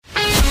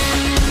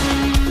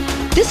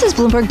This is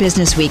Bloomberg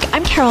Businessweek.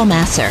 I'm Carol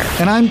Massar.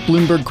 And I'm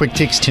Bloomberg Quick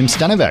Takes Tim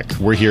Stenovec.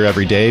 We're here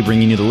every day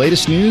bringing you the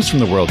latest news from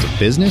the worlds of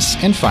business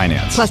and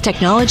finance. Plus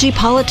technology,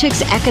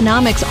 politics,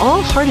 economics,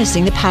 all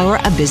harnessing the power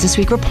of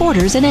Businessweek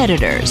reporters and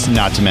editors.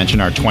 Not to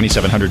mention our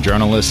 2,700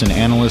 journalists and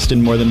analysts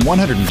in more than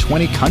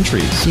 120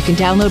 countries. You can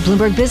download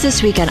Bloomberg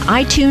Businessweek on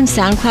iTunes,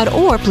 SoundCloud,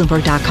 or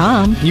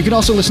Bloomberg.com. You can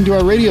also listen to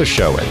our radio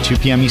show at 2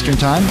 p.m. Eastern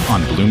Time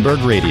on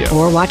Bloomberg Radio.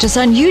 Or watch us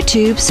on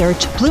YouTube.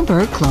 Search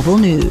Bloomberg Global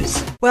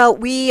News. Well,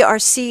 we are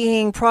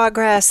seeing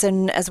progress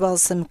and as well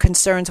as some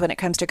concerns when it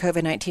comes to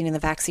COVID-19 and the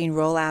vaccine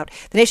rollout.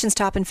 The nation's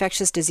top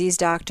infectious disease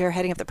doctor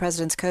heading up the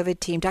president's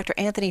COVID team, Dr.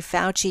 Anthony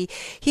Fauci,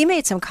 he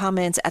made some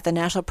comments at the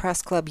National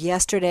Press Club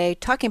yesterday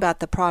talking about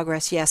the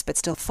progress, yes, but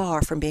still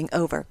far from being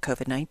over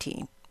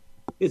COVID-19.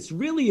 It's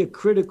really a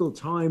critical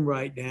time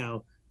right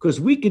now because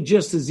we could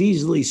just as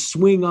easily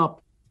swing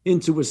up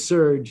into a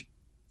surge.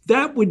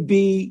 That would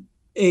be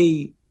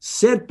a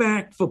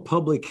setback for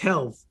public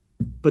health,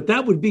 but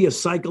that would be a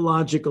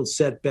psychological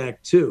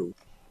setback too.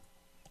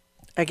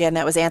 Again,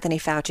 that was Anthony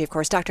Fauci, of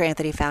course, Dr.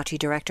 Anthony Fauci,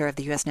 director of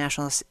the U.S.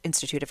 National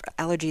Institute of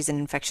Allergies and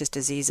Infectious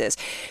Diseases.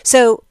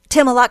 So,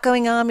 Tim, a lot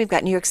going on. We've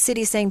got New York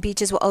City saying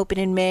beaches will open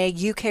in May,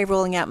 UK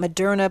rolling out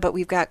Moderna, but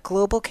we've got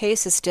global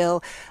cases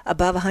still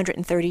above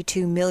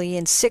 132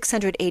 million,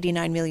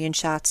 689 million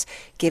shots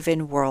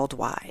given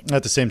worldwide.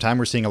 At the same time,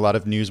 we're seeing a lot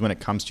of news when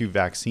it comes to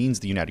vaccines.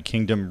 The United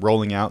Kingdom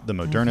rolling out the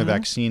Moderna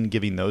vaccine,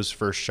 giving those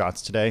first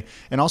shots today,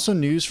 and also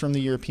news from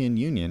the European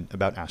Union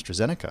about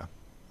AstraZeneca.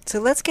 So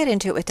let's get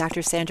into it with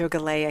Dr. Sandro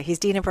Galea. He's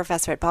Dean and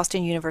Professor at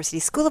Boston University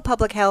School of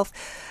Public Health,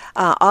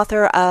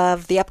 author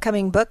of the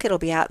upcoming book. It'll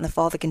be out in the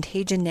fall, The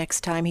Contagion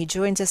Next Time. He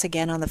joins us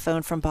again on the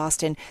phone from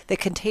Boston. The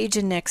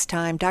Contagion Next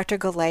Time. Dr.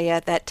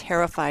 Galea, that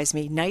terrifies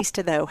me. Nice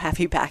to, though, have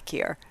you back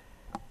here.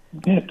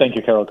 Yeah, thank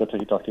you, Carol. Good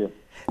to talk to you.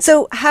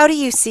 So how do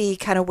you see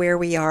kind of where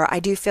we are?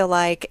 I do feel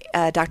like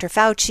Dr.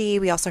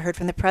 Fauci, we also heard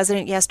from the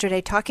president yesterday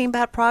talking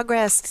about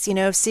progress,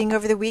 seeing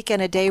over the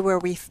weekend a day where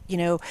we,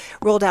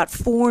 rolled out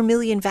 4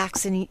 million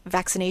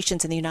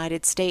vaccinations in the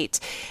United States.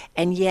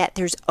 And yet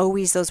there's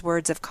always those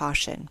words of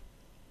caution.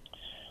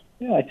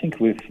 Yeah, I think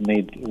we've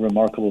made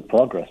remarkable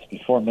progress.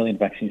 4 million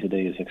vaccines a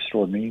day is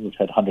extraordinary. We've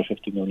had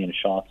 150 million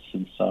shots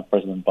since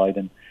President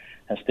Biden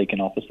has taken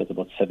office. That's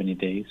about 70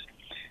 days.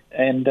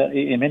 And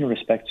in many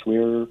respects,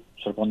 we're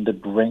sort of on the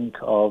brink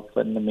of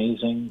an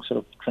amazing sort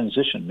of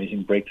transition,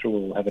 amazing breakthrough.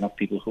 We'll have enough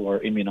people who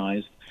are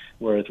immunized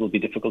where it will be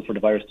difficult for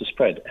the virus to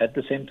spread. At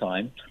the same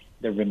time,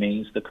 there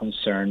remains the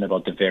concern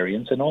about the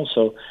variants and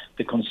also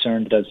the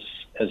concern that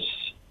as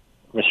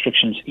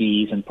restrictions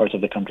ease in parts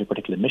of the country,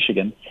 particularly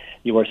Michigan,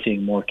 you are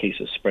seeing more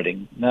cases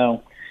spreading.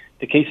 Now,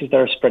 the cases that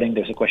are spreading,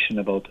 there's a question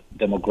about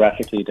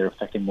demographically, they're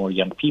affecting more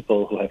young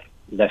people who have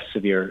less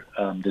severe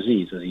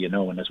disease, as you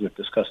know, and as we've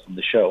discussed on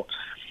the show.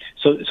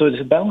 So it's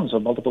a balance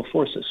of multiple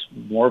forces,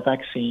 more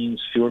vaccines,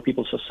 fewer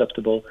people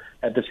susceptible,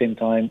 at the same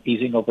time,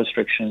 easing of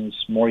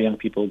restrictions, more young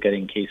people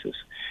getting cases.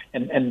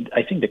 And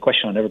I think the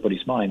question on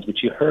everybody's minds,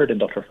 which you heard in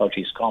Dr.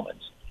 Fauci's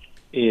comments,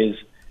 is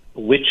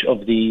which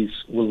of these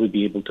will we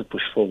be able to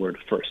push forward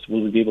first?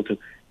 Will we be able to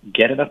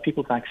get enough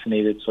people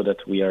vaccinated so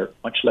that we are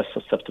much less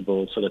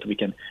susceptible, so that we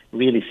can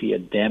really see a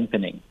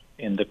dampening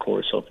in the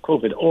course of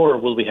COVID? Or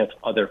will we have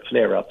other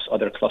flare-ups,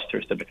 other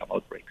clusters that become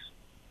outbreaks?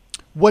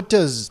 What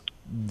does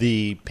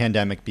the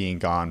pandemic being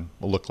gone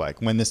will look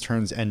like when this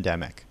turns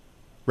endemic,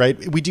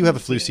 right? We do have a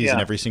flu season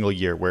every single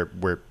year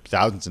where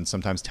thousands and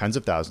sometimes tens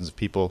of thousands of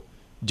people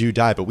do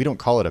die, but we don't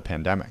call it a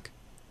pandemic.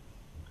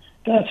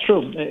 That's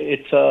true.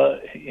 It's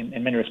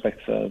in many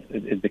respects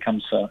it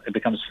becomes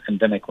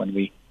endemic when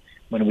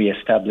we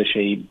establish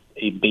a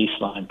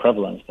baseline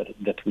prevalence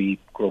that we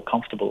grow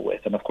comfortable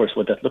with, and of course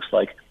what that looks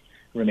like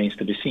remains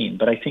to be seen.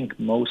 But I think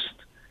most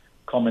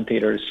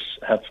commentators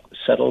have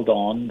settled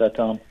on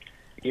that.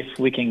 If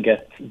we can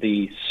get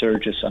the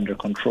surges under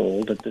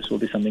control, that this will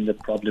be something that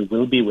probably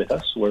will be with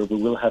us, where we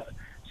will have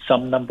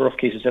some number of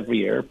cases every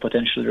year,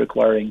 potentially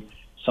requiring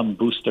some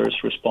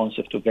boosters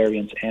responsive to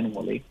variants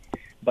annually.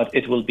 But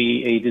it will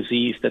be a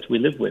disease that we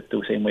live with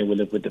the same way we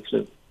live with the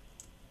flu.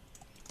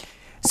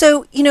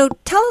 So,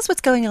 tell us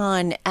what's going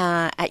on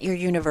at your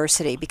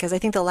university, because I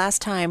think the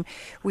last time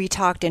we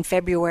talked in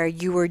February,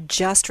 you were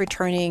just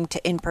returning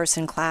to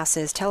in-person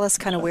classes. Tell us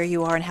kind of where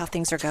you are and how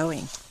things are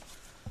going.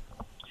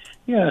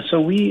 Yeah, so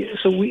we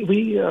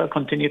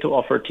continue to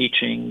offer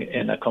teaching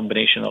in a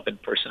combination of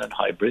in-person and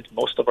hybrid.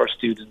 Most of our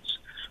students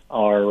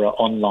are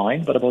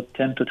online, but about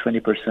 10 to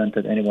 20%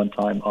 at any one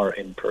time are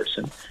in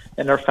person.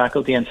 And our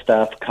faculty and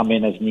staff come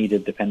in as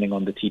needed, depending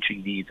on the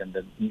teaching needs and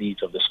the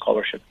needs of the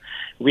scholarship.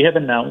 We have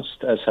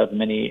announced, as have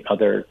many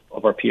other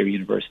of our peer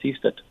universities,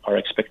 that our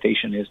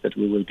expectation is that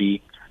we will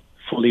be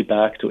fully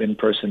back to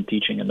in-person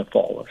teaching in the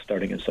fall,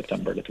 starting in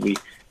September, that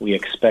we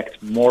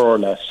expect more or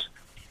less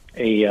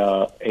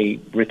a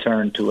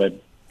return to a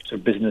sort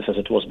of business as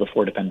it was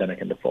before the pandemic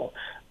in the fall.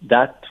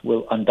 That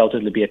will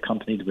undoubtedly be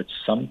accompanied with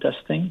some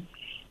testing.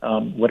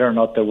 Whether or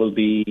not there will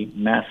be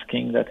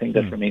masking, I think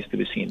that remains to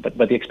be seen. But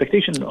the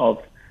expectation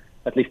of,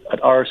 at least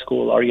at our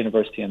school, our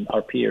university, and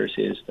our peers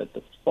is that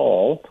the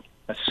fall,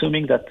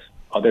 assuming that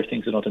other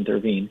things do not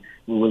intervene,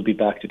 we will be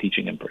back to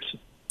teaching in person.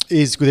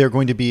 Is there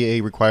going to be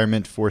a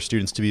requirement for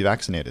students to be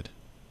vaccinated?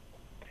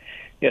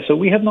 Yeah, so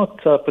we have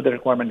not put the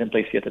requirement in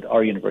place yet at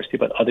our university,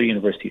 but other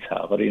universities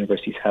have. Other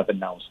universities have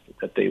announced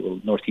that they will.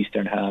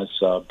 Northeastern has,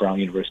 Brown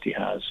University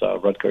has,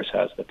 Rutgers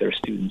has, that their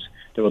students,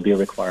 there will be a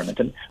requirement.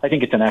 And I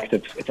think it's an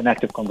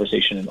active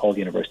conversation in all the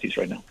universities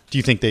right now. Do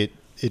you think that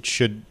it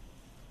should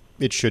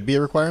be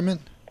a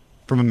requirement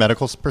from a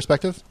medical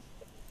perspective?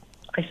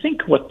 I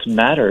think what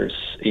matters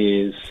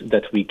is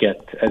that we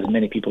get as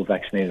many people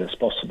vaccinated as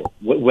possible.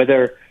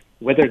 Whether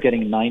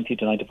getting 90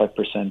 to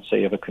 95%,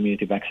 say, of a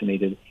community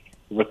vaccinated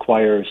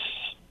requires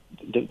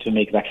to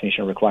make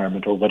vaccination a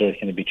requirement, or whether it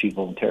can be achieved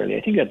voluntarily.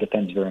 I think that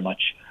depends very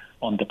much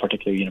on the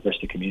particular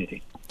university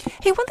community.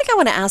 Hey, one thing I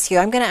want to ask you,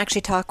 I'm going to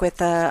actually talk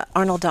with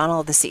Arnold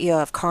Donnan, the CEO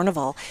of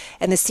Carnival,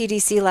 and the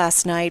CDC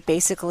last night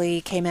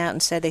basically came out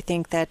and said they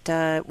think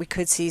that we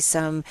could see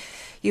some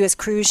U.S.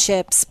 cruise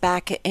ships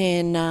back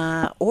in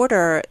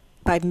order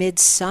by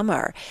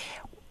midsummer.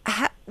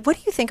 What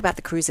do you think about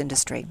the cruise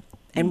industry,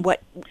 and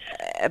what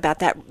about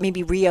that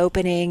maybe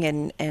reopening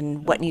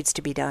and what needs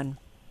to be done?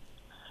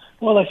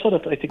 Well, I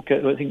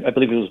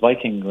believe it was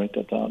Viking, right?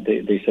 That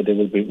they said they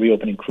will be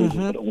reopening cruises,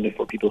 but only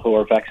for people who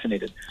are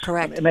vaccinated.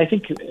 Correct. And I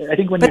think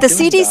when. But the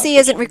CDC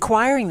isn't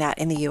requiring that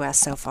in the U.S.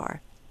 so far.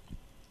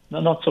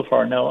 No, not so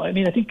far. No, I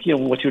mean, I think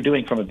what you're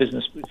doing from a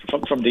business,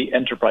 from the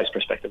enterprise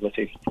perspective, let's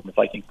say from the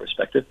Viking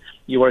perspective,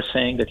 you are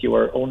saying that you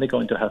are only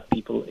going to have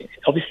people,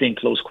 obviously in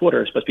close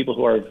quarters, but people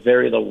who are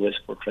very low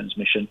risk for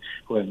transmission,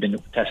 who have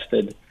been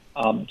tested.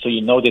 So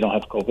they don't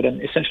have COVID,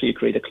 and essentially you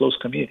create a closed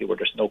community where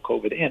there's no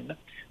COVID in.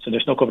 So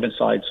there's no COVID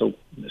inside, so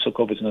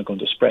COVID is not going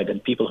to spread,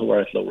 and people who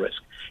are at low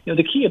risk.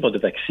 The key about the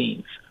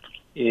vaccines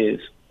is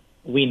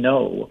we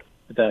know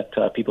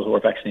that people who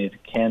are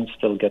vaccinated can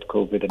still get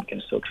COVID and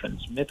can still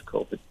transmit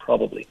COVID,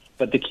 probably.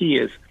 But the key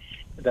is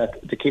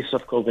that the cases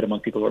of COVID among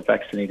people who are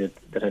vaccinated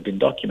that have been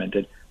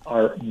documented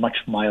are much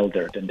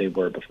milder than they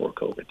were before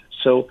COVID.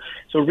 So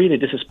really,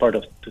 this is part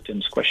of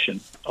Tim's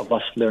question of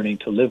us learning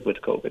to live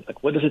with COVID.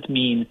 Like, what does it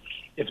mean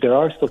if there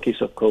are still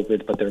cases of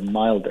COVID, but they're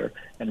milder,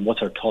 and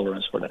what's our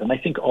tolerance for that? And I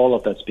think all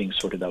of that's being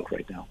sorted out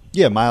right now.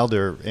 Yeah,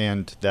 milder,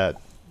 and that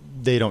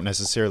they don't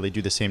necessarily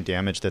do the same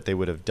damage that they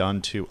would have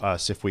done to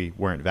us if we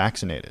weren't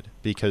vaccinated,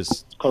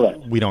 because Correct.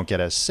 We don't get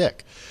as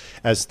sick,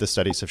 as the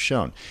studies have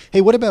shown.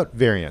 Hey, what about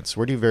variants?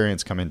 Where do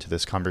variants come into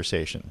this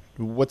conversation?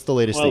 What's the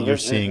latest that you're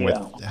seeing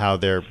with how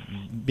they're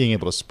being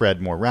able to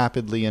spread more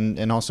rapidly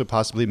and also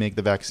possibly make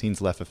the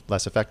vaccines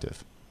less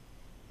effective?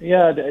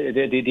 Yeah,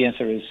 the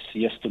answer is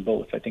yes to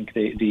both. I think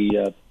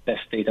the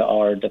best data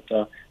are that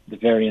the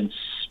variants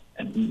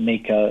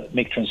make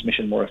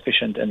transmission more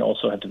efficient and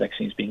also have the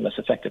vaccines being less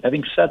effective.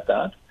 Having said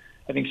that,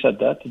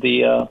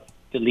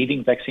 the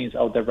leading vaccines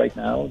out there right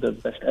now, the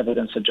best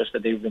evidence suggests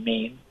that they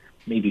remain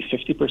maybe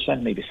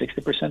 50%, maybe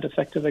 60%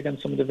 effective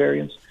against some of the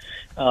variants.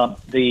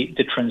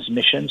 The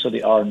transmission, so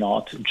the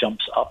R0,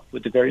 jumps up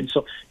with the variants.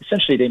 So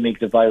essentially, they make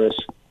the virus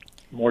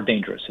more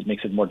dangerous. It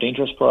makes it more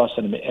dangerous for us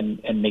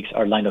and makes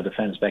our line of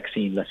defense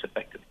vaccine less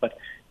effective. But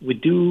we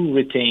do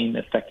retain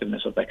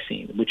effectiveness of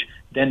vaccine, which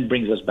then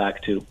brings us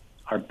back to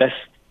our best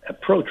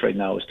approach right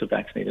now is to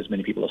vaccinate as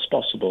many people as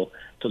possible,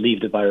 to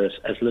leave the virus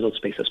as little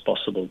space as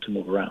possible to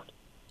move around.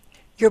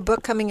 Your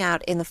book coming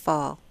out in the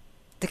fall,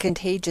 The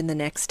Contagion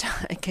Next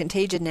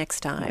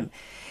Time.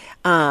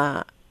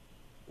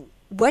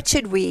 What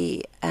should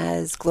we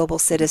as global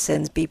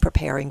citizens be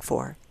preparing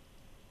for?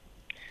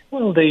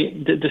 Well,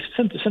 the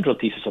central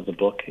thesis of the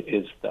book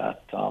is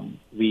that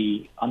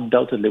we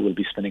undoubtedly will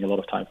be spending a lot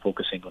of time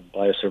focusing on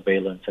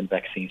biosurveillance and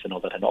vaccines and all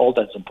that, and all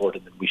that's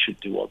important, and we should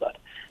do all that.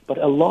 But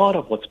a lot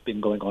of what's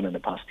been going on in the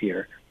past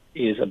year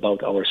is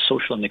about our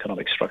social and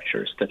economic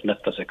structures that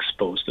left us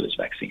exposed to this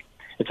vaccine.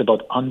 It's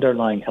about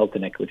underlying health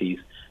inequities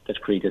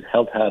that created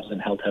health haves and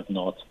health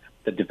have-nots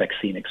that the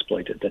vaccine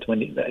exploited, that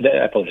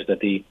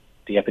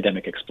the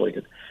epidemic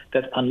exploited.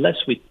 That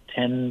unless we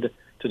tend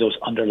to those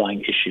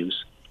underlying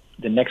issues,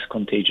 the next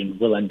contagion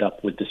will end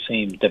up with the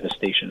same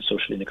devastation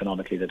socially and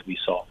economically that we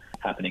saw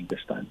happening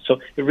this time.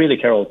 So it really,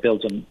 Carol,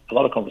 builds on a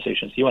lot of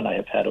conversations you and I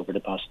have had over the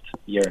past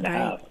year and a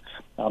half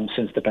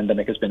since the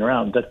pandemic has been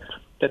around,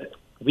 that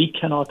we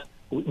cannot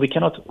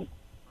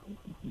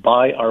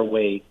buy our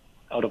way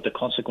out of the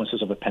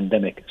consequences of a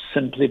pandemic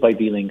simply by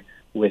dealing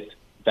with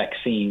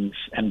vaccines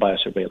and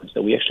biosurveillance,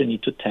 that we actually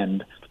need to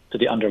tend to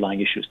the underlying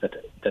issues,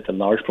 that a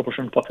large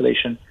proportion of the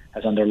population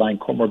has underlying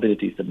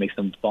comorbidities that makes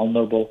them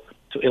vulnerable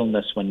to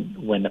illness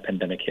when a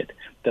pandemic hit.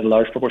 That a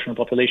large proportion of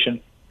the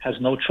population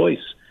has no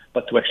choice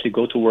but to actually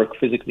go to work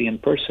physically in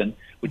person,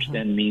 which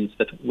then means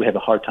that we have a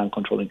hard time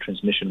controlling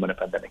transmission when a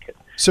pandemic hit.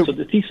 So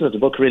the thesis of the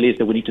book really is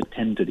that we need to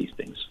tend to these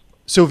things.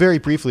 So very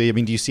briefly, I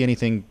mean, do you see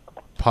anything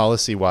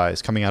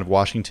policy-wise coming out of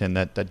Washington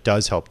that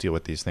does help deal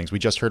with these things? We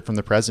just heard from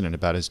the president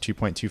about his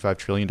 $2.25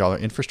 trillion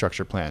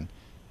infrastructure plan.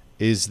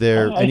 Is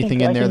there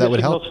anything in there that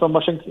would help? From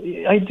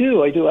Washington, I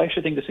do. I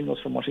actually think the signals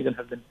from Washington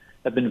have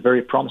been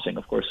very promising.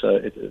 Of course,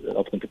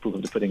 ultimately, proof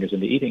of the pudding is in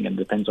the eating, and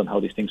depends on how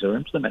these things are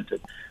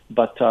implemented.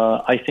 But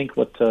I think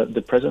what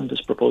the president is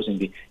proposing,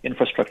 the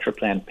infrastructure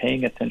plan,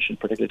 paying attention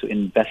particularly to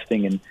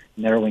investing in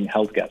narrowing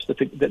health gaps,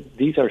 that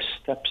these are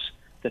steps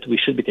that we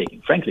should be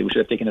taking. Frankly, we should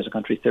have taken as a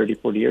country 30,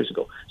 40 years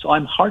ago. So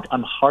I'm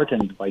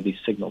heartened by these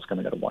signals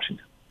coming out of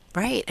Washington.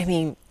 Right. I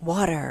mean,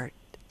 water,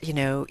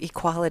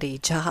 equality,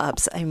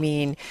 jobs. I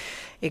mean,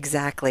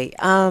 exactly.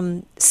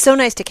 So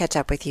nice to catch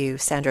up with you,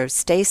 Sandro.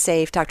 Stay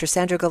safe. Dr.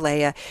 Sandro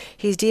Galea,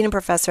 he's Dean and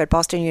Professor at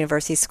Boston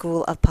University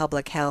School of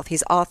Public Health.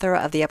 He's author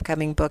of the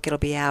upcoming book. It'll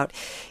be out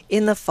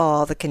in the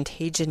fall, The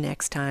Contagion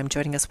Next Time,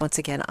 joining us once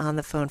again on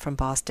the phone from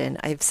Boston.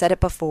 I've said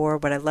it before,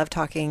 what I love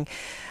talking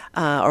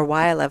or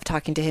why I love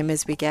talking to him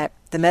is we get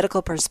the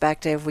medical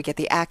perspective, we get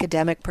the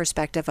academic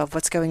perspective of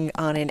what's going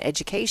on in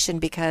education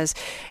because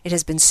it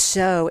has been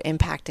so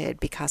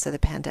impacted because of the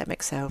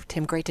pandemic. So,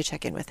 Tim, great to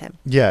check in with him.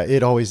 Yeah,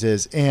 it always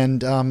is.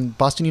 And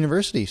Boston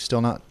University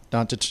still not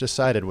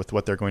decided with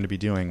what they're going to be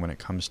doing when it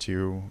comes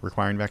to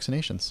requiring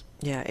vaccinations.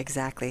 Yeah,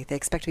 exactly. They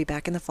expect to be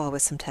back in the fall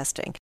with some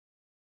testing.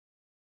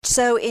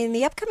 So in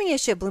the upcoming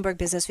issue of Bloomberg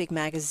Businessweek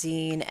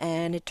magazine,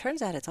 and it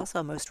turns out it's also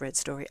a most read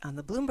story on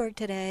the Bloomberg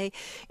today,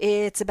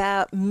 it's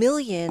about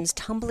millions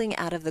tumbling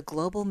out of the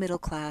global middle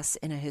class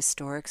in a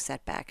historic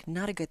setback.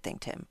 Not a good thing,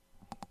 Tim.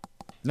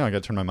 No, I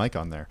got to turn my mic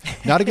on there.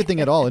 Not a good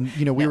thing at all. And,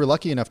 we were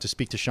lucky enough to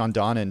speak to Shawn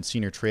Donnan,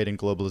 senior trade and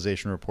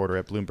globalization reporter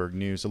at Bloomberg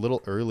News, a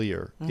little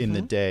earlier in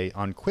the day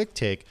on Quick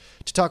Take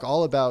to talk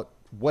all about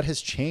what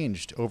has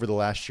changed over the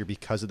last year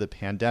because of the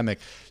pandemic.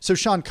 So,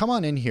 Shawn, come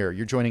on in here.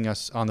 You're joining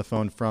us on the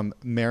phone from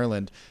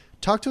Maryland.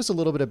 Talk to us a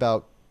little bit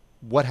about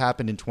what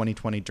happened in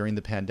 2020 during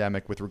the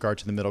pandemic with regard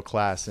to the middle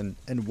class and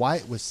why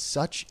it was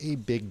such a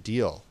big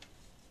deal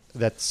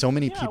that so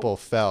many people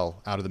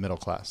fell out of the middle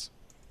class.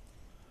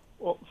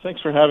 Well, thanks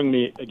for having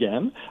me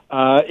again.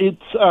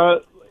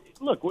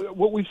 Look,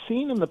 what we've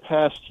seen in the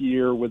past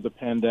year with the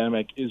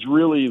pandemic is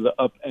really the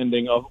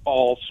upending of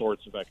all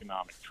sorts of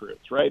economic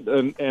truths, right?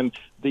 And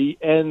the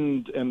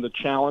end and the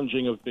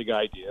challenging of big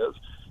ideas.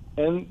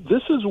 And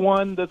this is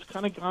one that's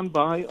kind of gone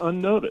by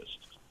unnoticed.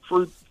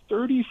 For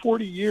 30,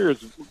 40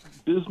 years,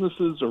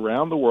 businesses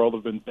around the world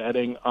have been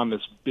betting on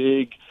this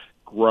big,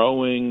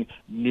 growing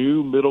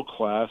new middle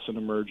class and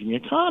emerging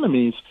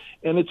economies,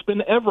 and it's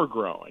been ever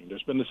growing.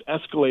 There's been this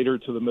escalator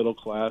to the middle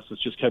class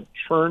that's just kept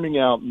churning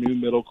out new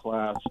middle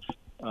class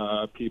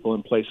people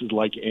in places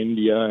like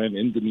India and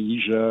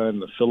Indonesia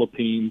and the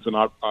Philippines and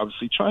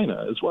obviously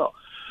China as well.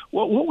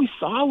 Well, what we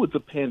saw with the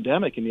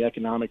pandemic and the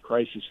economic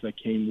crisis that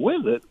came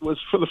with it was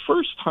for the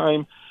first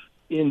time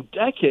in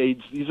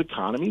decades, a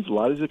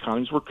lot of these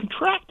economies were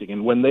contracting.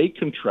 And when they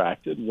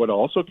contracted, what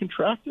also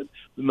contracted?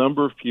 The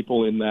number of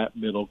people in that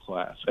middle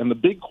class. And the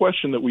big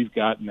question that we've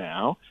got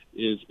now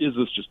is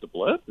this just a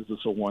blip? Is this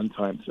a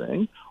one-time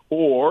thing?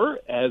 Or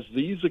as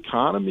these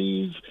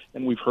economies,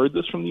 and we've heard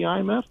this from the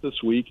IMF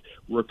this week,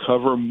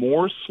 recover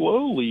more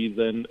slowly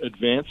than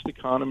advanced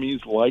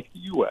economies like the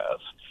U.S.,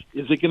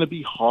 is it going to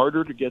be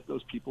harder to get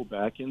those people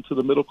back into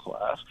the middle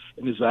class?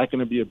 And is that going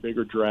to be a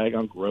bigger drag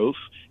on growth?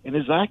 And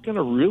is that going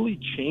to really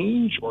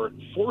change or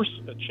force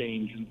a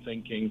change in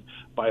thinking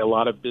by a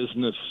lot of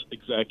business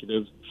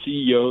executives,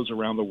 CEOs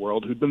around the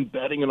world who've been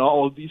betting on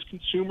all of these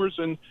consumers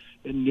in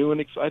new and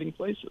exciting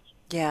places?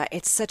 Yeah,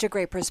 it's such a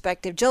great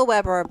perspective. Joel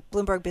Weber,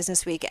 Bloomberg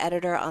Businessweek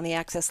editor on the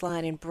Access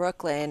Line in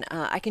Brooklyn.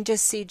 I can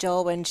just see,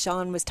 Joel, when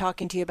Shawn was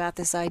talking to you about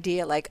this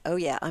idea, like, oh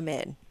yeah, I'm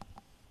in.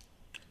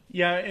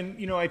 Yeah,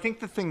 and I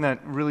think the thing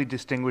that really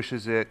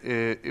distinguishes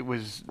it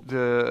was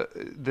the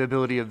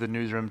ability of the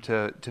newsroom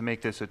to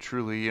make this a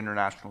truly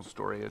international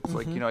story. It's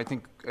like I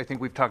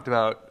think we've talked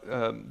about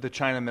the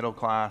China middle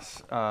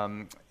class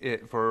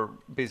for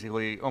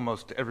basically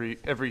almost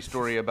every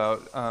story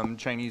about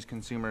Chinese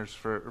consumers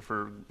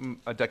for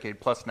a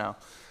decade plus now.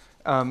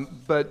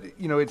 But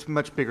it's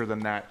much bigger than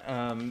that.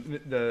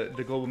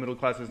 The global middle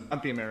class is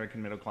not the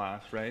American middle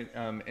class, right?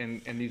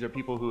 And these are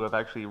people who have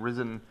actually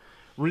risen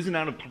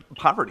out of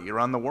poverty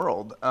around the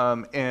world.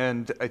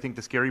 And I think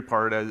the scary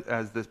part,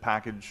 as this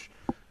package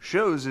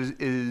shows,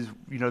 is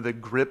the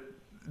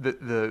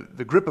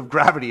grip of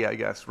gravity, I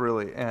guess,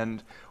 really.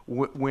 And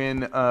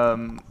when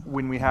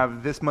we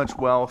have this much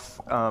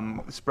wealth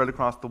spread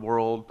across the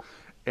world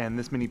and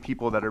this many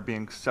people that are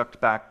being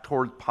sucked back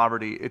towards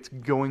poverty, it's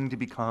going to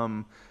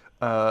become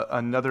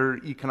another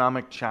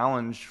economic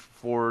challenge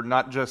for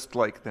not just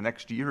like the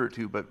next year or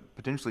two, but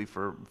potentially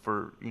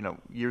for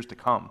years to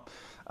come.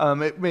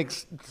 It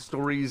makes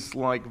stories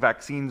like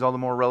vaccines all the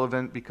more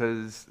relevant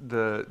because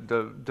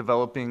the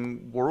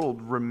developing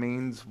world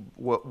remains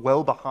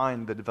well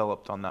behind the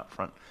developed on that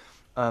front.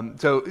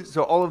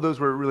 So all of those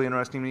were really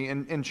interesting to me.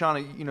 And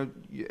Shawn,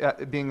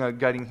 being a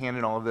guiding hand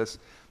in all of this,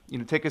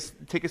 take us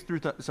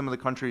through some of the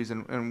countries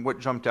and what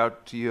jumped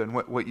out to you and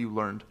what you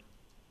learned.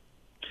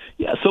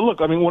 Yeah, so look,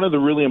 one of the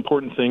really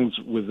important things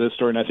with this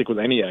story, and I think with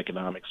any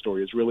economic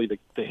story, is really to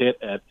hit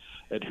at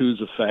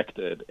who's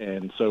affected.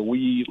 And so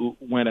we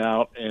went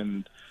out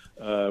and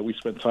we we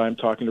spent time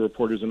talking to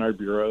reporters in our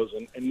bureaus,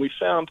 and we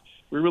found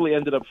we really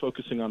ended up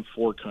focusing on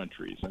 4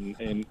 countries. And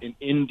in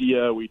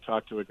India, we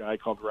talked to a guy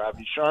called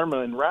Ravi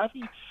Sharma, and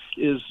Ravi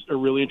is a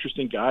really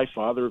interesting guy,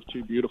 father of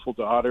 2 beautiful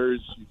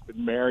daughters. He's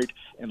been married,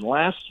 and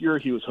last year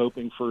he was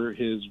hoping for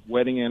his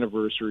wedding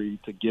anniversary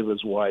to give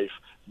his wife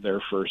their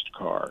first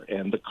car.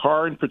 And the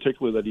car in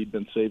particular that he'd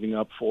been saving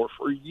up for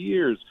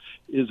years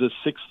is a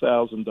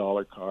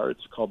 $6,000 car.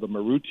 It's called the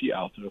Maruti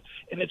Alto,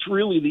 and it's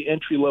really the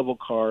entry-level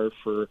car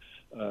for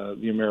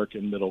the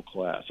American middle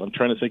class. I'm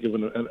trying to think of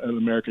an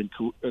American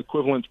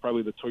equivalent,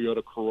 probably the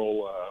Toyota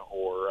Corolla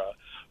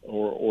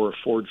or a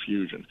Ford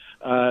Fusion.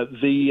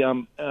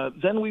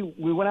 Then we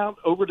went out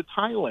over to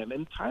Thailand,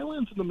 and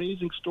Thailand's an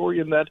amazing story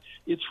in that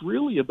it's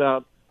really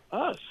about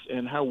us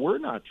and how we're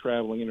not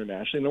traveling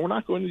internationally, and we're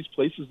not going to these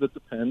places that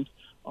depend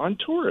on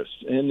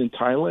tourists. And in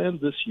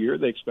Thailand this year,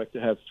 they expect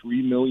to have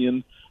 3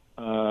 million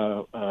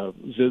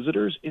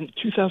visitors. In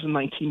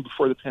 2019,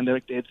 before the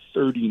pandemic, they had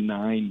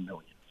 39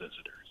 million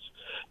visitors.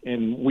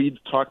 And we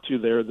talked to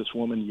this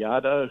woman,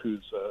 Yada,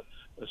 who's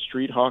a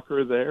street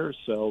hawker there,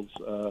 sells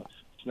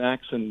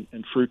snacks and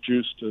fruit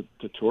juice to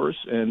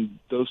tourists. And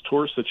those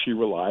tourists that she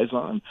relies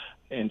on,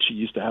 and she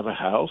used to have a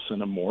house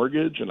and a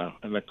mortgage and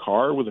a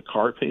car with a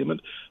car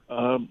payment,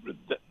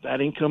 that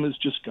income is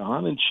just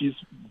gone, and she's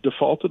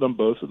defaulted on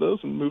both of those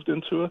and moved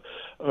into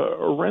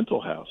a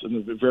rental house.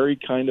 And a very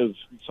kind of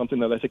something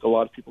that I think a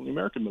lot of people in the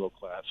American middle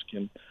class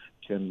can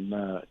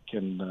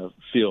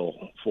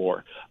feel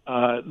for.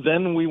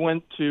 Then we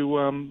went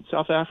to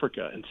South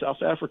Africa. In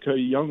South Africa, a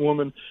young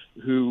woman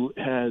who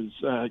has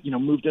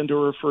moved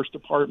into her first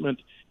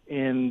apartment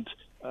and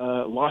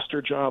lost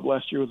her job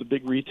last year with a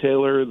big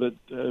retailer that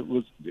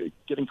was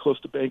getting close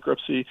to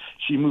bankruptcy.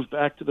 She moved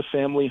back to the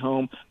family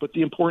home. But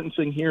the important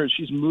thing here is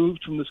she's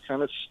moved from this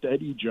kind of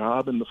steady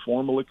job in the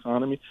formal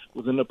economy,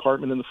 with an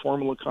apartment in the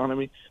formal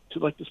economy, to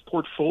like this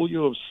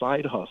portfolio of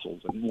side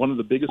hustles. And one of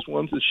the biggest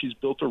ones is she's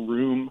built a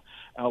room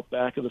out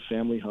back of the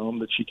family home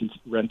that she can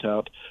rent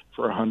out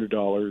for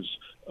 $100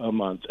 a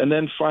month. And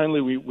then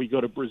finally we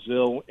go to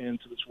Brazil and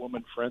to this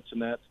woman,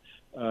 Francinette.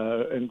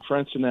 And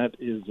Francinette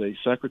is a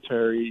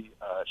secretary.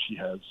 She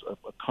has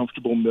a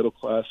comfortable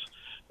middle-class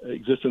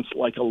existence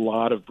like a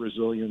lot of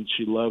Brazilians.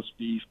 She loves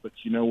beef, but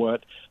you know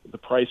what? The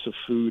price of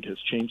food has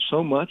changed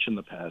so much in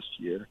the past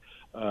year,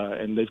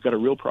 and they've got a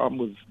real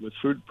problem with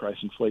food price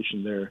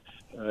inflation there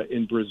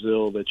in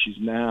Brazil, that she's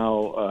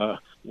now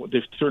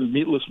they've turned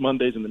meatless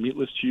Mondays into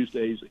meatless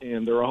Tuesdays,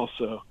 and they're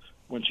also,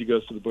 when she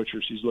goes to the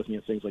butcher, she's looking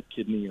at things like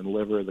kidney and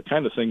liver, the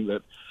kind of thing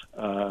that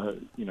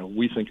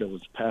we think of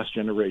as past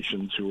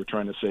generations who were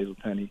trying to save a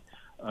penny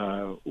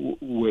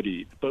would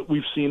eat. But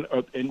we've seen,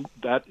 and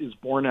that is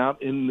borne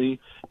out in the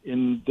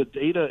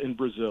data in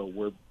Brazil,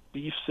 where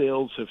beef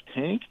sales have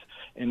tanked,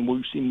 and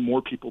we've seen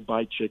more people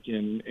buy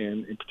chicken,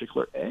 and in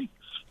particular eggs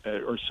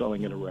are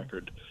selling at a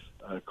record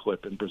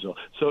clip in Brazil.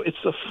 So it's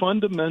a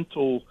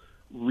fundamental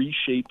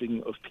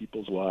reshaping of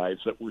people's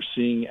lives that we're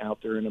seeing out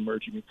there in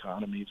emerging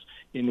economies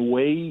in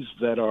ways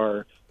that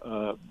are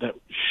that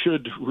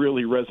should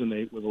really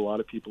resonate with a lot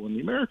of people in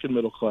the American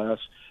middle class,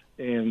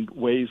 and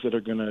ways that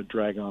are going to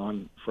drag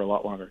on for a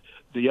lot longer.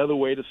 The other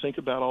way to think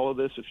about all of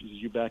this, if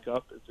you back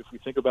up, is if we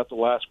think about the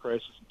last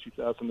crisis in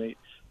 2008,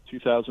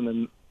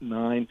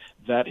 2009,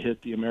 that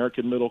hit the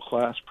American middle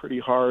class pretty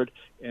hard,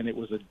 and it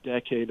was a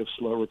decade of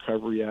slow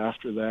recovery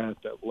after that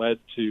led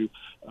to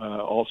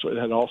it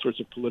had all sorts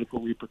of political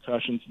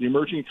repercussions. The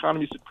emerging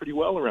economies did pretty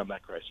well around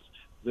that crisis.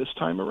 This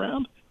time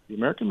around, the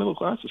American middle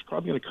class is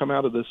probably going to come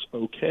out of this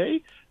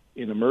okay.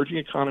 In emerging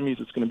economies,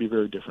 it's going to be a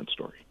very different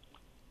story.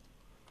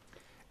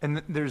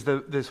 And there's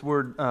this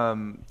word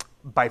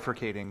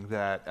bifurcating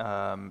that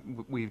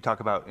we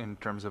talk about in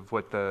terms of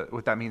what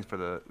that means for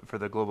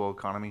the global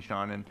economy,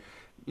 Shawn.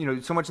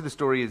 And so much of the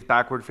story is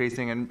backward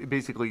facing, and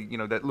basically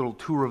that little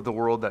tour of the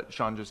world that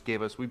Shawn just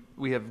gave us.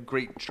 We have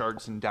great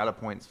charts and data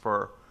points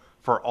for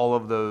all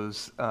of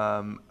those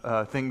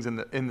things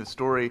in the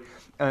story.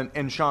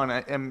 And Shawn,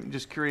 I'm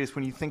just curious,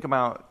 when you think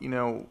about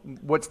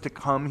what's to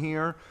come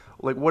here,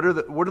 like what are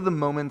the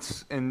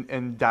moments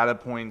and data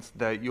points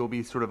that you'll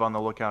be sort of on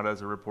the lookout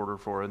as a reporter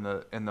for in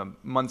the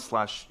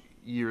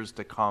months/years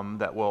to come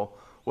that will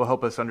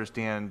help us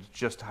understand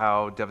just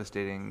how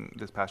devastating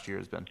this past year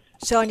has been?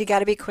 Shawn, you got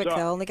to be quick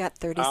though. Only got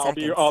 30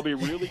 seconds. I'll be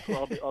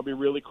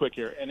really quick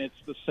here, and it's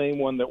the same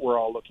one that we're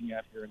all looking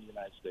at here in the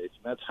United States,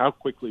 and that's how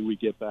quickly we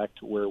get back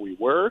to where we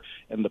were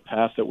and the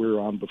path that we were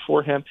on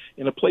beforehand.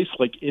 In a place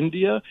like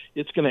India,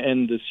 it's going to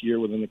end this year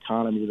with an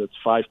economy that's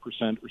 5%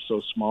 or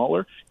so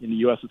smaller. In the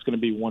U.S., it's going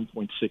to be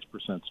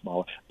 1.6%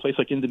 smaller. A place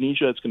like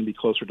Indonesia, it's going to be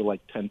closer to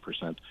like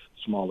 10%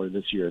 smaller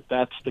this year.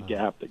 That's the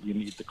gap that you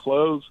need to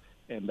close.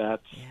 And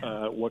that's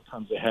what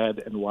comes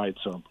ahead and why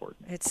it's so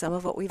important. It's some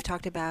of what we've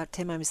talked about.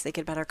 Tim, I was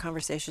thinking about our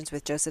conversations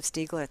with Joseph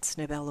Stiglitz,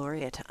 Nobel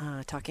laureate,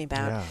 talking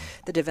about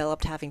the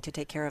developed having to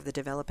take care of the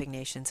developing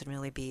nations and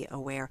really be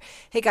aware.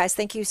 Hey, guys,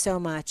 thank you so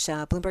much.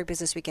 Bloomberg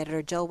Businessweek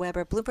editor Joel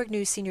Weber, Bloomberg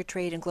News senior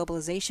trade and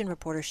globalization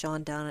reporter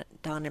Shawn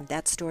Donnan.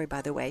 That story,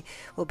 by the way,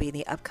 will be in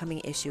the upcoming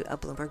issue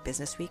of Bloomberg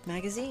Businessweek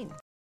magazine.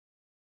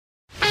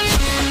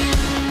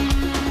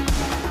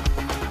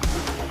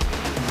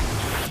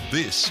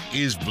 This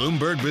is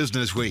Bloomberg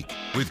Businessweek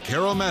with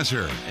Carol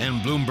Massar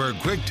and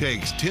Bloomberg Quick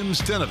Takes Tim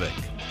Stenovec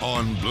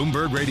on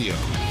Bloomberg Radio.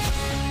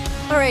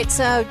 All right,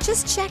 so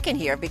just checking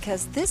here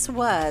because this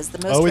was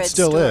the most read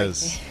story. Oh, it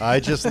still is. I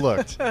just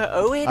looked.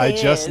 I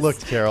just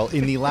looked, Carol.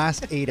 In the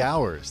last 8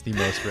 hours, the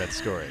most read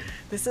story.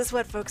 This is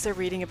what folks are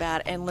reading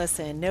about. And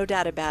listen, no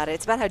doubt about it.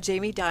 It's about how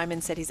Jamie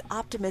Dimon said he's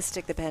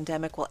optimistic the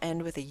pandemic will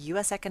end with a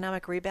U.S.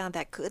 economic rebound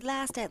that could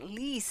last at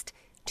least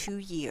 2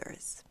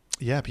 years.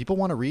 Yeah, people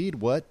want to read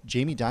what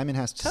Jamie Dimon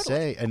has to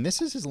say. And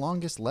this is his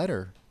longest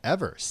letter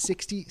ever,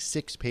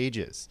 66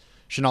 pages.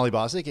 Sonali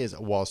Basak is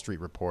a Wall Street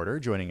reporter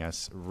joining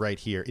us right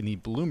here in the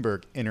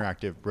Bloomberg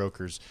Interactive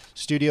Brokers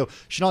studio.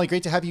 Sonali,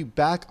 great to have you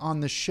back on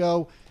the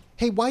show.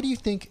 Hey, why do you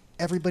think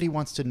everybody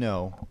wants to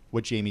know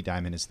what Jamie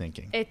Dimon is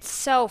thinking? It's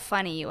so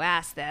funny you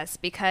asked this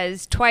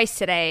because twice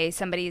today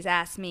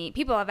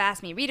people have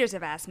asked me, readers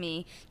have asked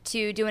me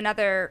to do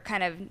another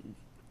kind of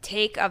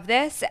take of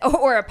this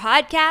or a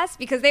podcast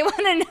because they want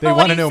to know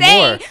what he's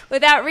saying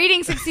without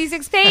reading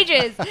 66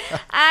 pages.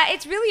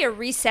 It's really a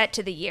reset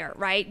to the year,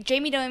 right?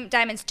 Jamie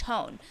Dimon's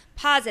tone,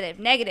 positive,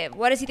 negative.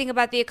 What does he think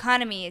about the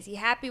economy? Is he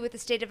happy with the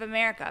state of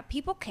America?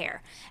 People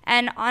care.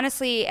 And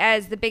honestly,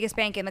 as the biggest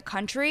bank in the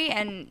country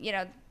and,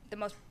 the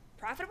most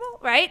profitable,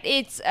 right?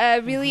 It's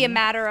really a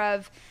matter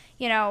of,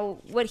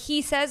 what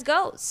he says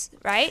goes,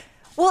 right?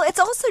 Well, it's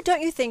also, don't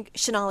you think,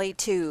 Sonali,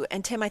 too,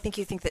 and Tim, I think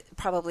you think that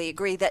probably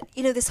agree that,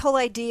 this whole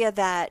idea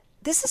that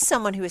this is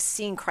someone who has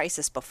seen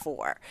crisis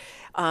before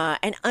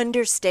and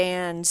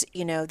understands,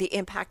 the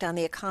impact on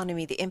the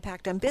economy, the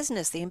impact on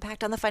business, the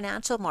impact on the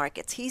financial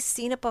markets. He's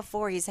seen it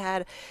before. He's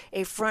had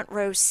a front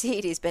row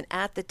seat. He's been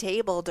at the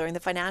table during the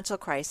financial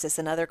crisis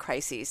and other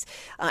crises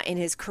in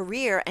his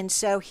career. And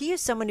so he is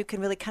someone who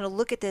can really kind of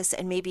look at this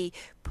and maybe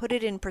put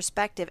it in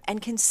perspective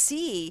and can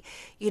see,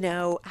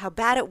 how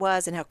bad it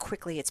was and how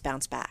quickly it's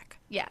bounced back.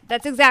 Yeah,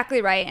 that's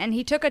exactly right. And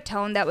he took a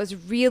tone that was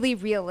really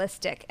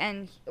realistic.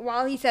 And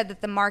while he said that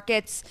the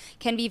markets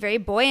can be very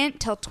buoyant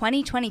till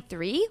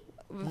 2023,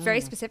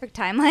 very specific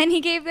timeline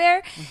he gave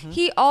there,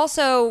 he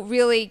also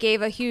really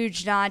gave a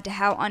huge nod to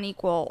how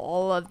unequal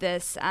all of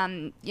this,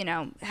 how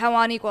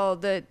unequal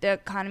the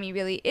economy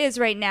really is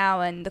right now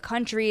and the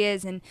country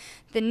is, and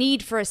the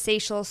need for a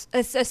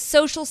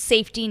social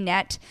safety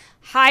net,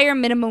 higher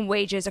minimum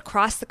wages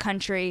across the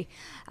country,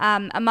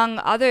 among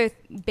other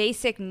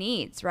basic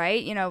needs,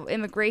 right?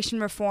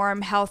 Immigration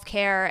reform,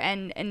 healthcare,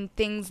 and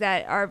things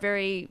that are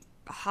very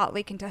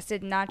hotly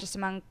contested, not just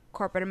among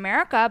corporate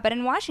America, but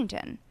in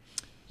Washington.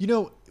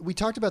 We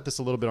talked about this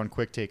a little bit on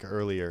Quick Take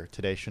earlier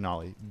today,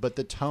 Sonali, but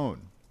the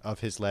tone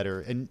of his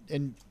letter,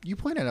 and you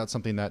pointed out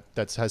something that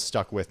has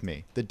stuck with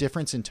me, the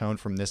difference in tone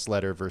from this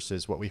letter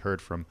versus what we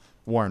heard from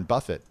Warren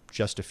Buffett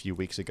just a few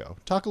weeks ago.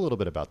 Talk a little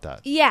bit about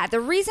that. Yeah,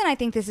 the reason I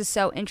think this is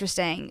so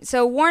interesting.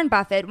 So Warren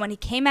Buffett, when he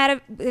came out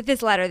of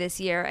this letter this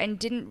year and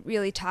didn't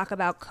really talk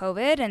about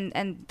COVID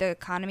and the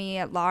economy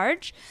at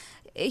large,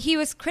 he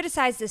was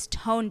criticized as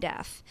tone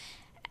deaf.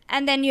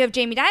 And then you have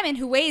Jamie Dimon,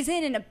 who weighs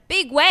in a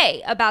big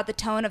way about the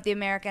tone of the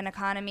American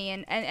economy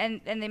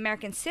and the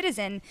American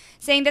citizen,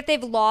 saying that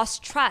they've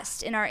lost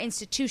trust in our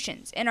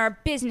institutions, in our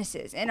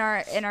businesses, in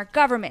our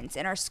governments,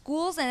 in our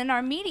schools, and in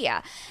our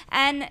media.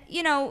 And,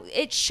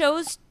 it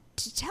shows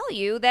to tell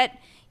you that,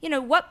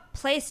 what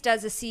place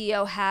does a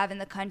CEO have in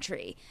the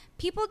country?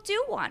 People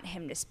do want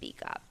him to speak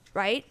up,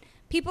 right?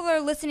 People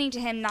are listening to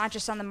him not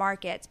just on the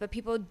markets, but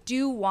people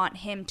do want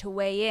him to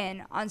weigh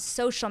in on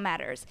social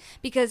matters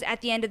because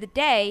at the end of the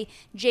day,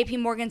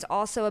 JP Morgan's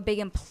also a big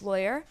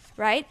employer,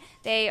 right?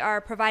 They are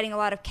providing a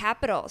lot of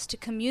capitals to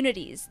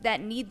communities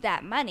that need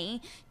that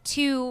money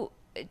to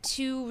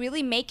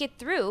really make it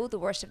through the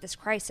worst of this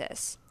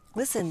crisis.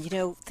 Listen,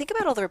 think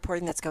about all the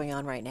reporting that's going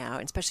on right now,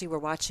 and especially we're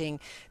watching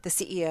the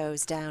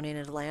CEOs down in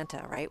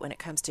Atlanta, right, when it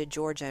comes to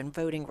Georgia and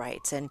voting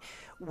rights and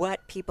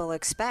what people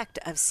expect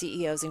of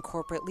CEOs and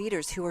corporate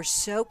leaders who are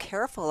so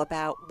careful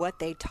about what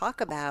they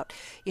talk about,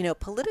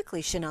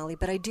 politically, Sonali.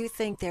 But I do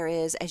think there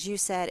is, as you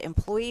said,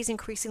 employees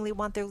increasingly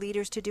want their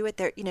leaders to do it.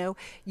 They're,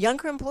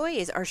 younger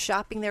employees are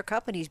shopping their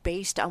companies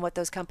based on what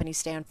those companies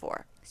stand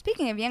for.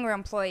 Speaking of younger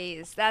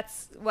employees,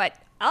 that's what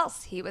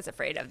else he was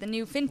afraid of, the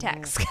new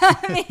fintechs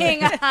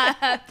coming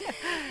up.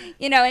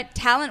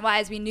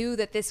 Talent-wise, we knew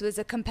that this was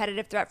a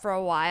competitive threat for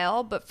a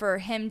while, but for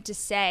him to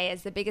say,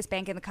 as the biggest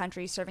bank in the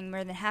country, serving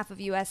more than half of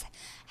U.S.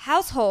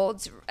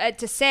 households,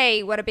 to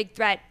say what a big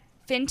threat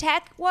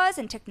fintech was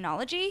and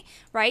technology,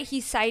 right?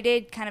 He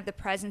cited kind of the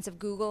presence of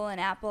Google and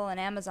Apple and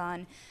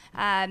Amazon.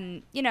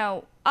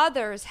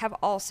 Others have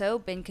also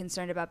been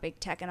concerned about big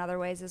tech in other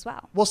ways as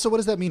well. Well, so what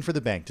does that mean for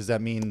the bank? Does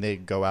that mean they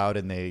go out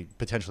and they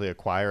potentially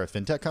acquire a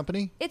fintech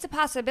company? It's a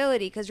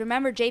possibility because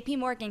remember, JP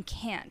Morgan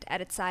can't,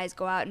 at its size,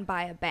 go out and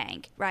buy a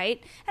bank,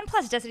 right? And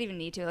plus, it doesn't even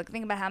need to.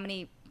 Think about how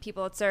many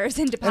people it serves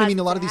and deposits. And I mean,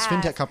 a lot of these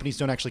have. fintech companies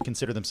don't actually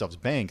consider themselves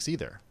banks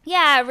either.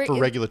 Yeah, for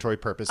regulatory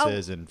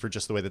purposes and for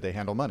just the way that they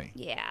handle money.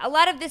 Yeah, a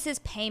lot of this is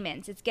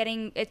payments. It's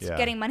getting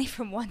money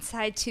from one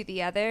side to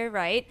the other,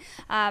 right?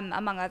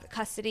 Among other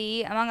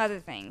custody, among other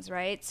things,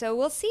 right? So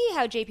we'll see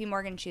how J.P.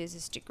 Morgan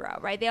chooses to grow,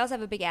 right? They also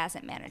have a big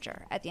asset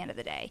manager at the end of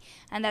the day,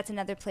 and that's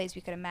another place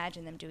we could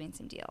imagine them doing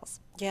some deals.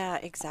 Yeah,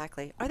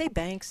 exactly. Are they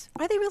banks?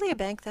 Are they really a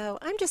bank, though?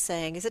 I'm just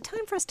saying, is it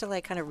time for us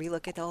to kind of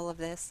relook at all of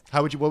this?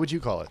 What would you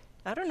call it?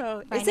 I don't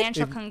know.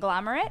 Financial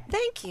conglomerate?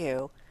 Thank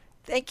you.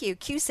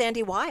 Cue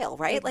Sandy Weil,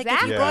 right? Exactly.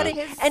 Like if you brought it,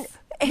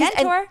 his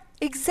mentor.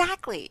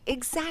 Exactly.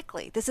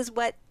 This is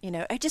what,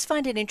 I just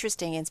find it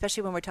interesting, and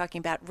especially when we're talking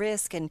about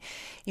risk and,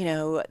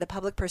 the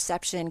public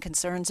perception,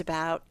 concerns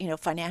about,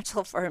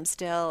 financial firms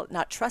still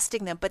not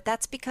trusting them. But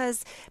that's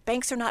because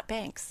banks are not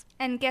banks.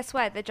 And guess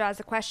what? That draws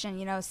the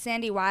question.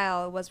 Sandy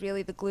Weil was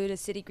really the glue to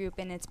Citigroup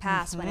in its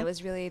past when it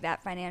was really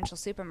that financial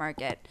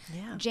supermarket.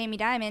 Yeah. Jamie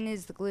Dimon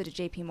is the glue to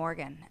J.P.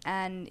 Morgan.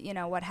 And,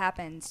 what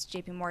happens,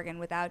 J.P. Morgan,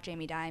 without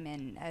Jamie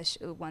Dimon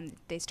when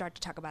they start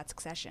to talk about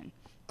succession?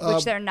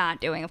 Which they're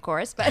not doing, of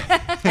course, but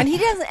and he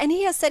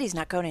has said he's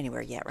not going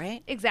anywhere yet,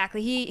 right?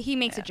 Exactly. He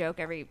makes a joke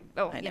or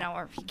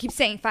he keeps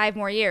saying 5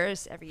 more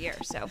years every year.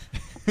 So,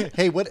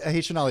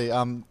 hey, Sonali,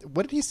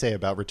 what did he say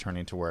about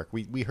returning to work?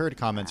 We heard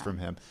comments from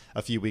him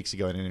a few weeks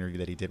ago in an interview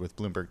that he did with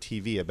Bloomberg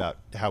TV about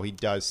how he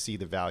does see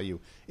the value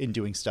in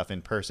doing stuff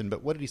in person.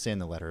 But what did he say in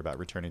the letter about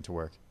returning to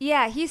work?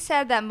 Yeah, he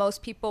said that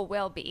most people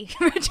will be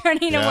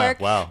returning to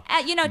work. Wow.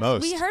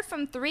 We heard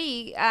from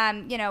 3,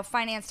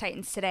 finance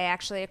titans today,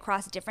 actually,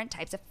 across different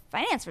types of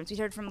finance firms. We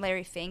heard from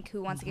Larry Fink,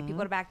 who wants to get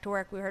people back to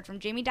work. We heard from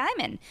Jamie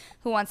Dimon,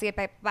 who wants to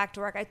get back to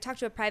work. I talked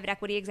to a private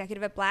equity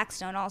executive at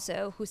Blackstone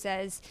also, who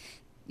says,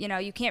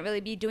 you can't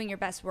really be doing your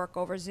best work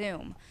over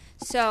Zoom.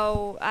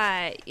 So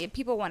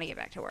people want to get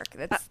back to work.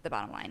 That's the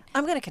bottom line.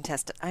 I'm going to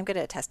contest it. I'm going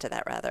to attest to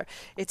that, rather.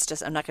 It's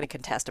just, I'm not going to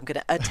contest. I'm going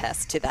to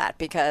attest to that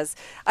because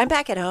I'm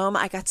back at home.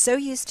 I got so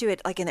used to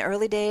it, like in the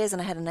early days,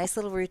 and I had a nice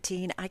little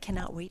routine. I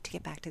cannot wait to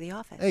get back to the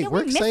office. Hey,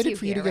 we're excited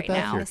for you to get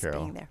back here,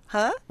 Carol. Being there.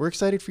 Huh? We're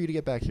excited for you to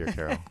get back here,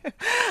 Carol.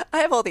 I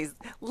have all these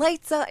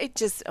lights on. It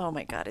just, oh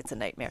my God, it's a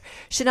nightmare.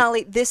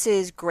 Sonali, this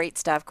is great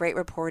stuff, great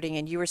reporting,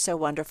 and you were so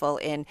wonderful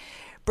in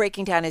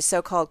breaking down his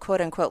so-called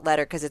quote-unquote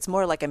letter, because it's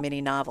more like a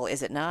mini novel,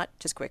 is it not?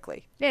 Just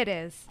quickly. It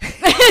is.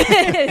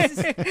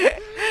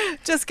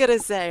 Just going to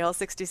say, all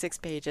 66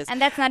 pages. And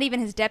that's not even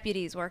his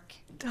deputy's work.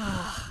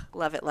 Oh,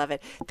 love it, love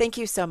it. Thank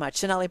you so much.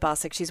 Sonali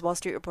Basak, she's Wall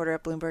Street reporter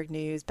at Bloomberg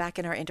News, back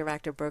in our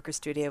interactive broker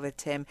studio with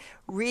Tim.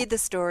 Read the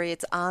story.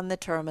 It's on the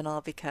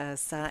terminal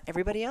because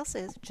everybody else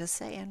is. Just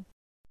saying.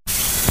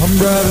 I'm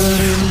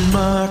driving in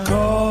my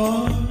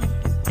car.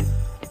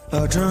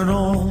 I turn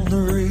on the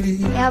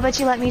radio. How about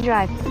you let me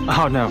drive?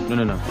 Oh, no.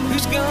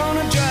 Who's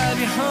gonna drive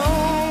you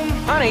home?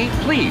 Honey,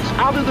 please,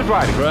 I'll do the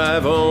driving.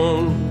 Drive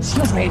on.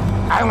 Excuse me,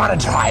 I want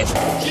to drive.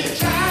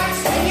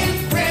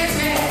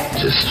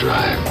 Just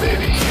drive,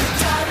 baby.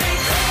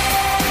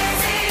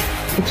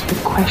 It's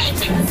the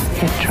question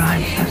that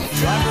drives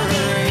us. Drive her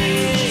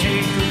age,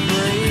 take a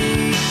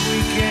break. We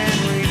can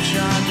reach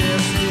our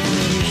destination.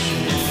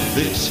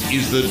 This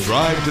is the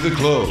Drive to the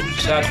Close.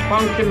 That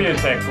funky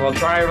music will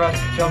drive us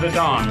till the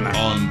dawn.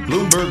 On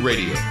Bloomberg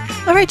Radio.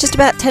 All right, just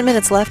about 10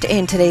 minutes left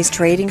in today's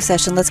trading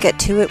session. Let's get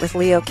to it with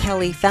Leo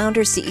Kelly,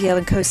 founder, CEO,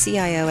 and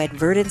co-CIO at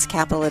Verdence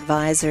Capital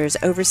Advisors,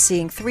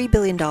 overseeing $3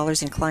 billion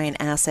in client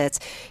assets.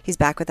 He's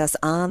back with us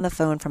on the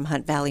phone from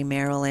Hunt Valley,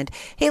 Maryland.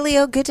 Hey,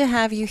 Leo, good to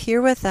have you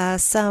here with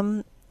us.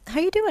 How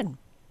you doing?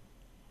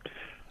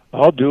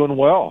 Oh, doing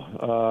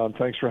well.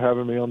 Thanks for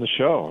having me on the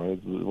show.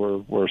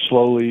 We're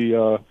slowly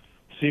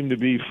seem to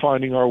be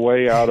finding our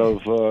way out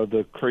of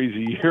the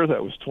crazy year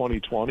that was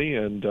 2020,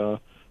 and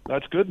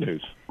that's good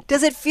news.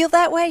 Does it feel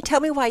that way?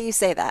 Tell me why you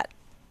say that.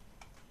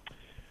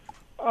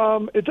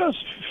 It does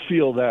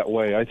feel that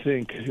way. I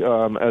think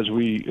as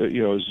we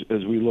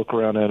look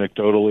around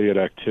anecdotally at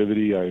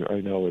activity,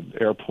 I know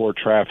airport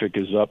traffic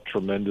is up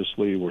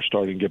tremendously. We're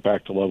starting to get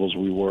back to levels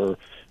we were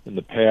in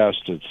the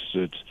past.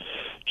 It's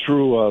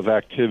true of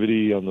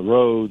activity on the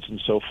roads and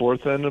so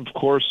forth. And of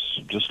course,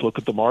 just look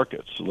at the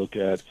markets. Look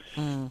at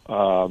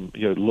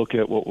look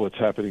at what's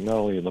happening not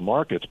only in the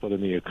markets but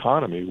in the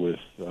economy with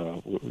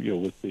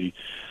the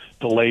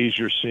delays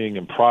you're seeing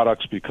in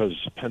products because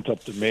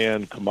pent-up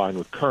demand combined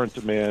with current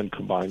demand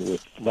combined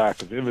with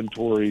lack of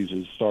inventories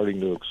is starting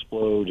to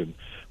explode and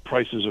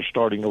prices are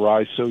starting to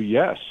rise. So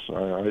yes,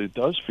 it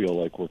does feel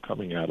like we're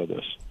coming out of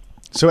this.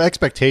 So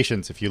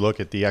expectations, if you look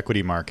at the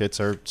equity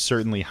markets, are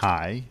certainly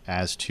high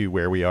as to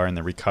where we are in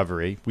the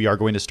recovery. We are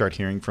going to start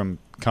hearing from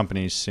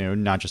companies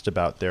soon, not just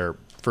about their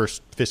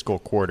first fiscal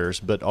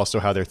quarters, but also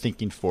how they're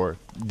thinking for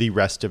the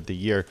rest of the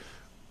year.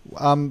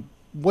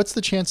 What's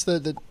the chance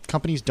that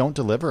companies don't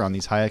deliver on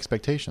these high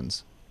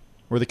expectations,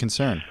 or the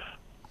concern?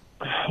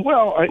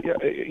 Well,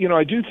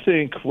 I do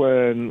think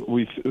when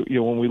we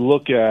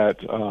look at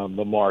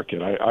the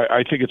market,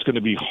 I think it's going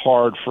to be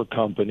hard for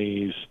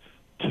companies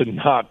to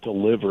not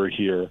deliver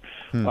here.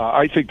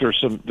 I think there's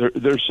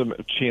some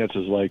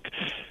chances like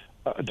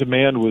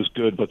demand was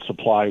good, but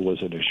supply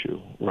was an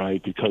issue,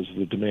 right? Because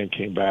the demand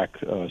came back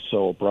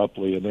so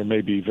abruptly, and there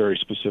may be very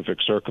specific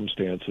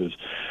circumstances.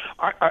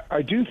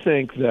 I do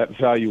think that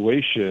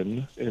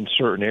valuation in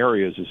certain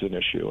areas is an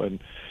issue, and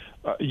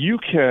you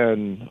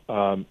can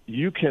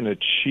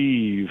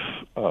achieve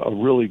a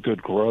really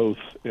good growth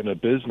in a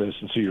business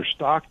and see your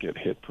stock get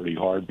hit pretty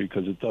hard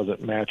because it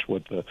doesn't match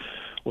what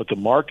the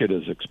market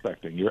is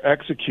expecting. You're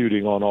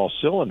executing on all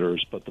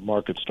cylinders, but the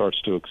market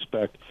starts to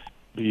expect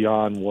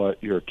beyond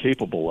what you're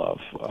capable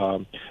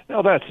of.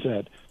 Now, that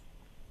said,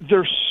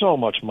 there's so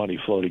much money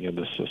floating in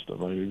this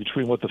system. I mean,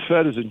 between what the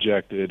Fed has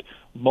injected,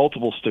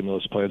 multiple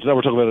stimulus plans, now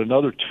we're talking about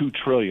another $2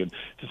 trillion.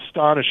 It's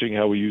astonishing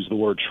how we use the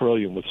word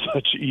trillion with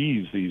such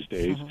ease these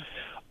days.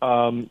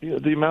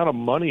 The amount of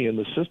money in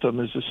the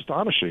system is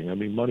astonishing. I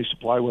mean, money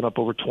supply went up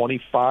over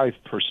 25%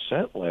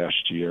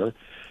 last year.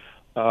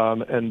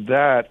 And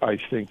that, I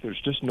think,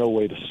 there's just no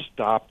way to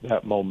stop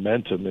that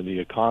momentum in the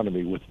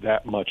economy with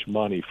that much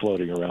money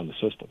floating around the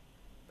system.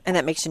 And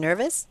that makes you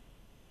nervous?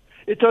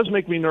 It does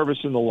make me nervous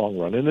in the long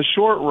run. In the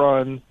short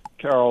run,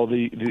 Carol,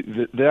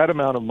 that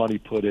amount of money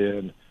put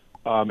in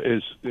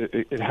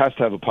it has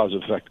to have a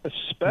positive effect,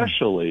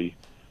 especially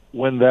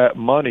when that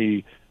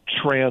money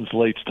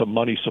translates to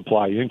money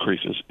supply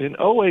increases. In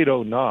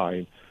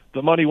 2008-09,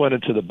 the money went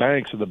into the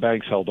banks and the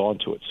banks held on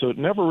to it. So it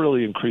never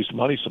really increased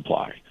money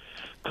supply.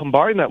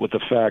 Combine that with the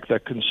fact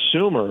that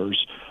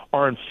consumers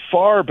are in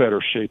far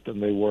better shape than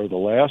they were the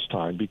last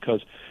time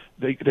because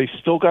they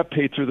still got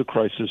paid through the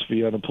crisis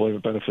via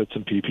unemployment benefits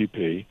and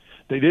PPP.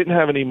 They didn't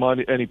have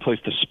any place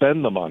to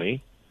spend the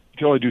money. You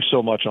can only do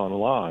so much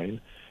online.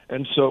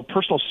 And so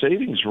personal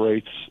savings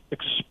rates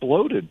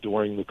exploded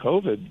during the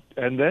COVID.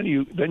 And then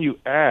you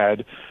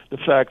add the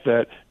fact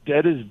that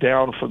debt is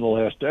down from the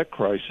last debt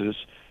crisis.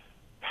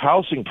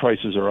 Housing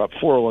prices are up,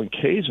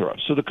 401ks are up.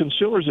 So the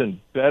consumer's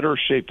in better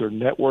shape. Their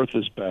net worth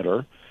is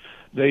better.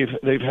 They've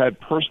had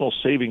personal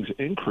savings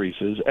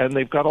increases, and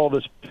they've got all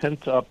this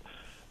pent-up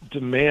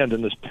demand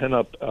and this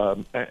pent-up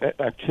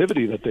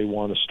activity that they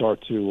want to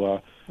start to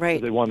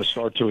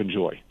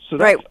enjoy. So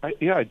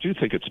I do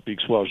think it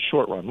speaks well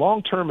short run.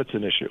 Long term, it's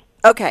an issue.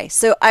 Okay,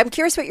 so I'm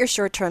curious what your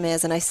short term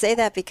is, and I say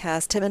that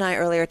because Tim and I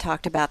earlier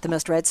talked about the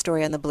most read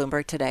story on the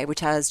Bloomberg today, which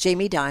has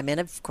Jamie Dimon,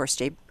 of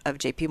course, of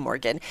J.P.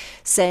 Morgan,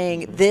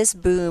 saying this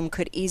boom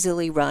could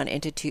easily run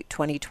into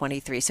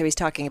 2023. So he's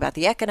talking about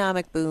the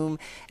economic boom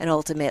and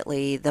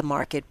ultimately the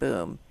market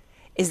boom.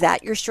 Is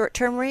that your short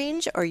term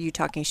range, or are you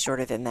talking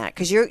shorter than that?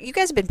 Because you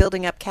guys have been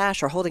building up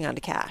cash or holding on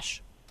to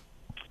cash.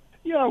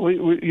 Yeah,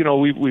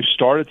 we've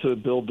started to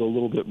build a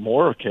little bit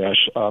more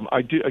cash.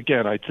 I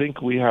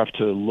think we have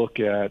to look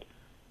at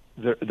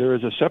there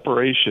is a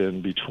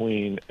separation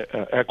between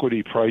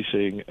equity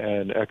pricing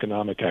and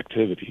economic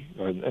activity,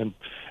 and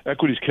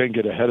equities can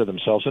get ahead of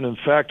themselves. And in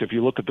fact, if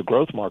you look at the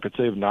growth markets,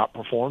 they have not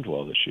performed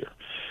well this year,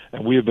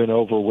 and we have been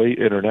overweight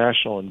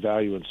international in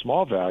value and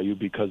small value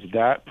because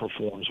that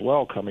performs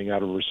well coming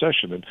out of a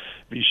recession. And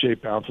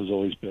V-shaped bounce has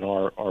always been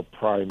our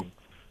prime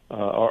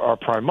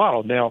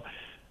model. Now,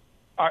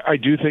 I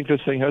do think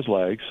this thing has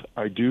legs.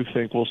 I do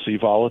think we'll see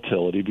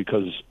volatility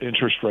because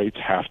interest rates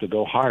have to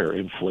go higher.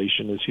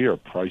 Inflation is here.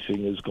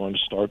 Pricing is going to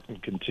start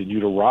and continue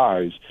to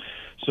rise.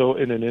 So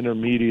in an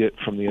intermediate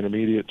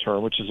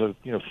term, which is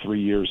 3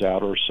 years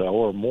out or so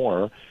or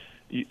more,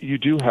 you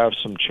do have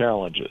some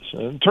challenges.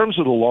 And in terms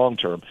of the long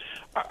term,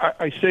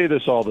 I say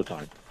this all the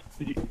time.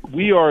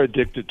 We are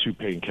addicted to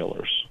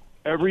painkillers.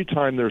 Every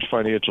time there's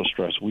financial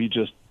stress, we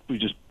just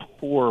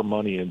pour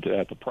money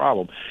at the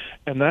problem.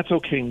 And that's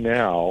okay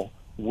now,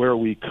 where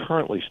we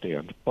currently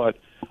stand. But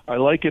I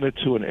liken it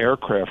to an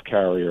aircraft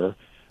carrier.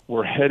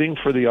 We're heading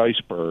for the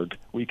iceberg.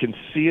 We can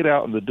see it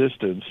out in the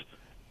distance,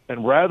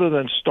 and rather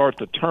than start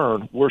the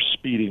turn, we're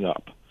speeding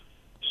up.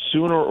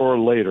 Sooner or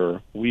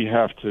later, we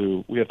have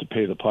to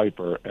pay the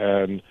piper.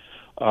 And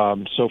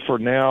so for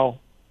now,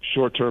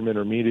 short-term,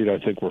 intermediate, I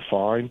think we're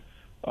fine.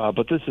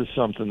 But this is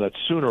something that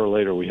sooner or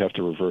later we have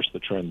to reverse the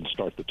trend and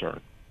start the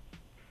turn.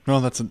 Well,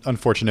 that's an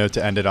unfortunate note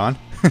to end it on.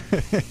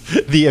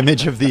 the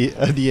image of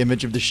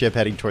the ship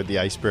heading toward the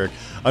iceberg.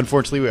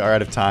 Unfortunately, we are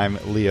out of time,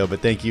 Leo, but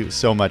thank you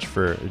so much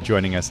for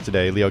joining us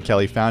today. Leo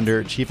Kelly,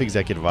 founder, chief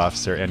executive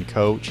officer, and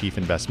co-chief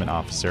investment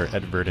officer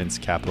at Verdence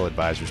Capital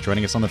Advisors,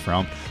 joining us on the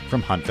phone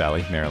from Hunt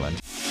Valley, Maryland.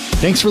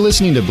 Thanks for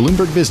listening to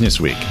Bloomberg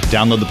Businessweek.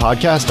 Download the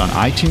podcast on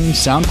iTunes,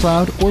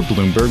 SoundCloud, or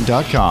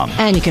Bloomberg.com.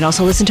 And you can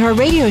also listen to our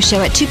radio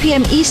show at 2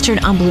 p.m. Eastern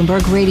on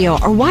Bloomberg Radio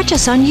or watch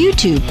us on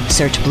YouTube.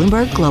 Search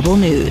Bloomberg Global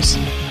News.